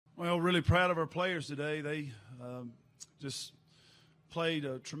Well, really proud of our players today. They just played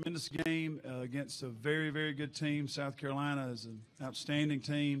a tremendous game against a very, very good team. South Carolina is an outstanding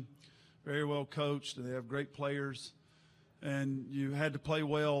team, very well coached, and they have great players. And you had to play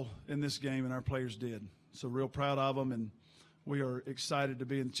well in this game, and our players did. So real proud of them, and we are excited to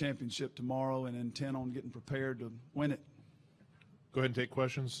be in the championship tomorrow and intent on getting prepared to win it. Go ahead and take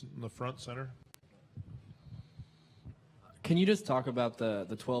questions in the front center. Can you just talk about the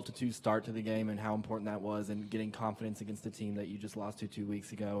 12-2 start to the game and how important that was in getting confidence against a team that you just lost to 2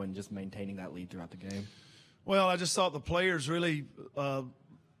 weeks ago and just maintaining that lead throughout the game? Well, I just thought the players really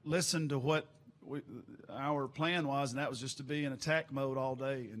listened to what our plan was, and that was just to be in attack mode all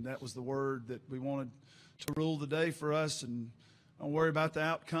day. And that was the word that we wanted to rule the day for us, and don't worry about the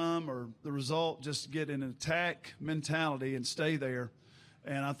outcome or the result. Just get in an attack mentality and stay there.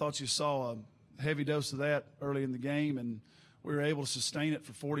 And I thought you saw a heavy dose of that early in the game, and we were able to sustain it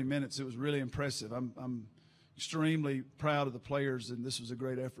for 40 minutes. It was really impressive. I'm extremely proud of the players, and this was a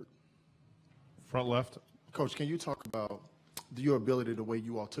great effort. Front left. Coach, can you talk about your ability, the way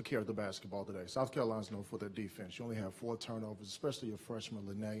you all took care of the basketball today? South Carolina's known for their defense. You only have 4 turnovers, especially your freshmen,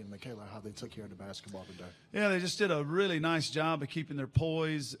 Lene and Michaela, how they took care of the basketball today. Yeah, they just did a really nice job of keeping their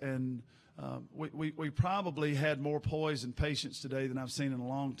poise, and we probably had more poise and patience today than I've seen in a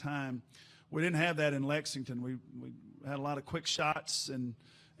long time. We didn't have that in Lexington. We had a lot of quick shots and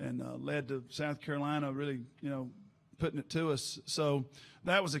led to South Carolina really, putting it to us. So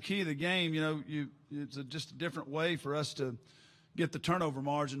that was the key of the game. It's just a different way for us to get the turnover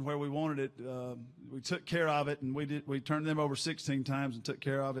margin where we wanted it. We took care of it, and we turned them over 16 times and took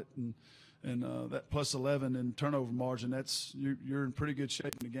care of it. And that plus 11 in turnover margin, you're in pretty good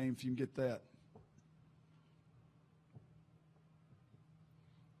shape in the game if you can get that.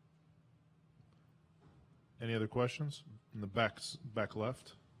 Any other questions? In the back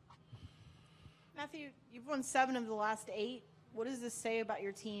left. Matthew, you've won 7 of the last 8. What does this say about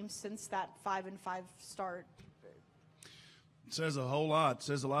your team since that 5-5 start? It says a whole lot. It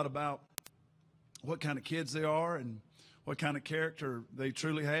says a lot about what kind of kids they are and what kind of character they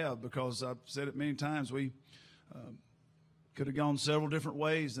truly have, because I've said it many times, we could have gone several different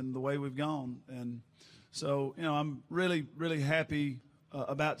ways than the way we've gone. And so, I'm really, really happy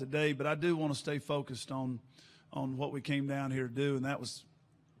about today, but I do want to stay focused on what we came down here to do, and that was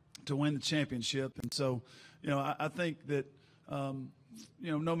to win the championship. And so, I think that,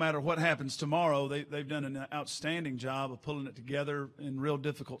 no matter what happens tomorrow, they've done an outstanding job of pulling it together in real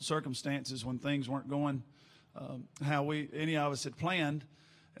difficult circumstances when things weren't going how any of us had planned.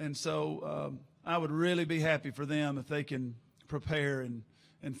 And so I would really be happy for them if they can prepare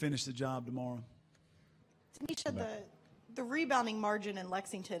and finish the job tomorrow. Tanisha, the rebounding margin in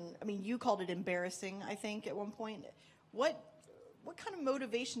Lexington, you called it embarrassing, I think, at one point. What kind of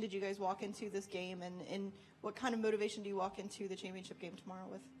motivation did you guys walk into this game, and what kind of motivation do you walk into the championship game tomorrow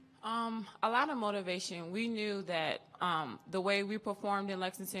with? A lot of motivation. We knew that the way we performed in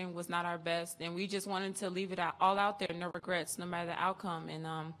Lexington was not our best, and we just wanted to leave it all out there, no regrets, no matter the outcome. And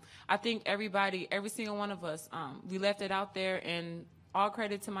I think every single one of us, we left it out there, and all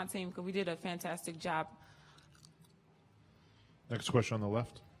credit to my team because we did a fantastic job. Next question on the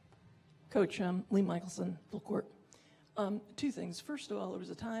left. Coach, Lee Michelson, full court. 2 things. First of all, there was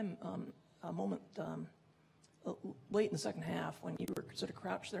a moment late in the second half when you were sort of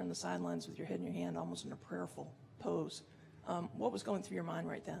crouched there on the sidelines with your head in your hand, almost in a prayerful pose. What was going through your mind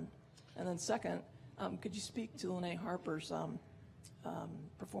right then? And then second, could you speak to Lene Harper's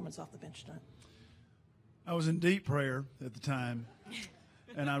performance off the bench tonight? I was in deep prayer at the time,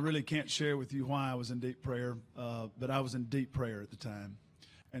 and I really can't share with you why I was in deep prayer, but I was in deep prayer at the time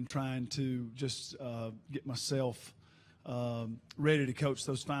and trying to just get myself ready to coach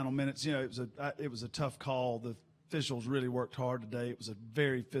those final minutes. It was a tough call. The officials really worked hard today. It was a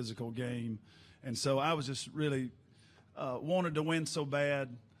very physical game. And so I was just really wanted to win so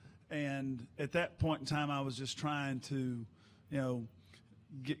bad. And at that point in time, I was just trying to,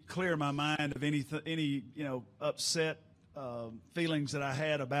 clear my mind of any upset feelings that I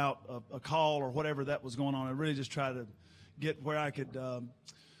had about a call or whatever that was going on. I really just tried to get where I could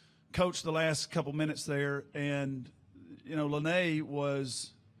coach the last couple minutes there. And Lene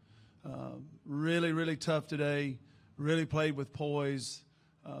was really, really tough today, really played with poise.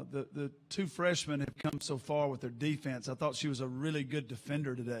 The 2 freshmen have come so far with their defense. I thought she was a really good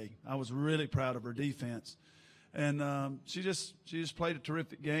defender today. I was really proud of her defense. And she just played a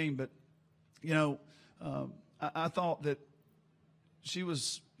terrific game. But, I thought that she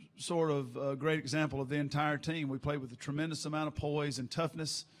was sort of a great example of the entire team. We played with a tremendous amount of poise and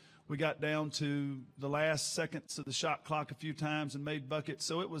toughness. we got down to the last seconds of the shot clock a few times and made buckets.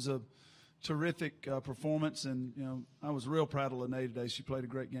 So it was a terrific performance, and I was real proud of Lene today. She played a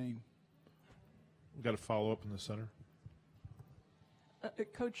great game. We've got a follow-up in the center.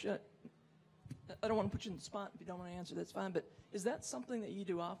 Coach, I don't want to put you in the spot. If you don't want to answer, that's fine. But is that something that you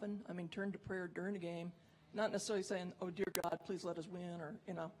do often? I mean, turn to prayer during a game, not necessarily saying, "Oh, dear God, please let us win," or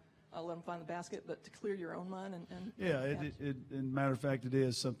I'll let them find the basket, but to clear your own mind and Yeah, in matter of fact, it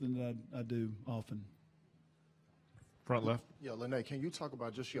is something that I do often. Front left. Yeah, Lene, can you talk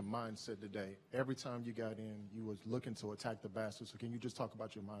about just your mindset today? Every time you got in, you was looking to attack the basket. So can you just talk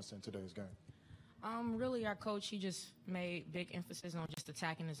about your mindset in today's game? Really, our coach, he just made big emphasis on just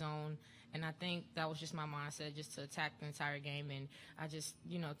attacking the zone, and I think that was just my mindset, just to attack the entire game, and I just,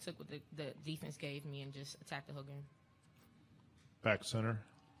 took what the defense gave me and just attacked the whole game. Back center.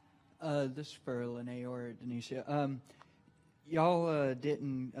 This is for Lene or Denisha. Y'all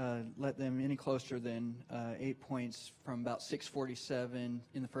didn't let them any closer than 8 points from about 6:47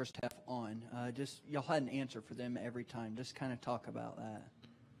 in the first half on. Just y'all had an answer for them every time. Just kind of talk about that.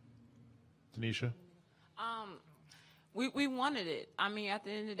 Denisha. We wanted it. I mean, at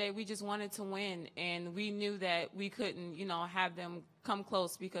the end of the day, we just wanted to win, and we knew that we couldn't, have them come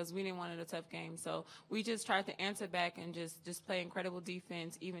close because we didn't want it a tough game. So we just tried to answer back and just play incredible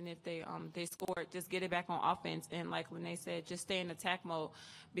defense, even if they scored, just get it back on offense. And like Lene said, just stay in attack mode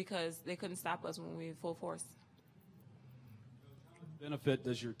because they couldn't stop us when we were full force. Benefit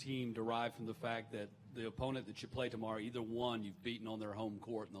does your team derive from the fact that the opponent that you play tomorrow, either one you've beaten on their home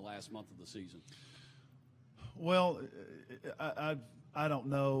court in the last month of the season? Well, I don't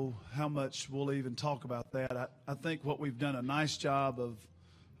know how much we'll even talk about that. I think what we've done a nice job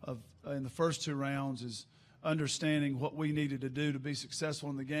of in the first two rounds is understanding what we needed to do to be successful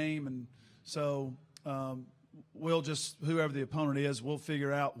in the game. And so we'll just, whoever the opponent is, we'll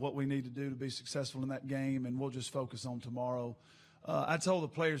figure out what we need to do to be successful in that game, and we'll just focus on tomorrow. I told the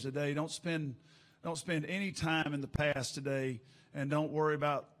players today, don't spend any time in the past today, and don't worry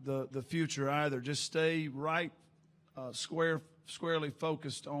about the future either. Just stay right, squarely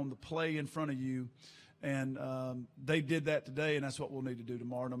focused on the play in front of you. And they did that today, and that's what we'll need to do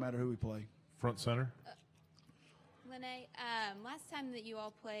tomorrow, no matter who we play. Front center. Lene, last time that you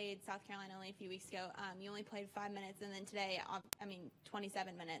all played South Carolina only a few weeks ago, you only played 5 minutes, and then today,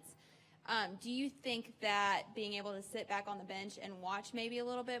 27 minutes. Do you think that being able to sit back on the bench and watch maybe a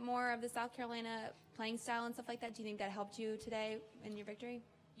little bit more of the South Carolina playing style and stuff like that, do you think that helped you today in your victory?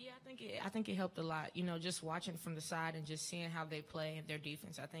 Yeah, I think it helped a lot. Just watching from the side and just seeing how they play and their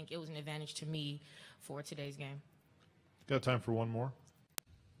defense. I think it was an advantage to me for today's game. Got time for one more?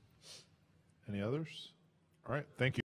 Any others? All right. Thank you.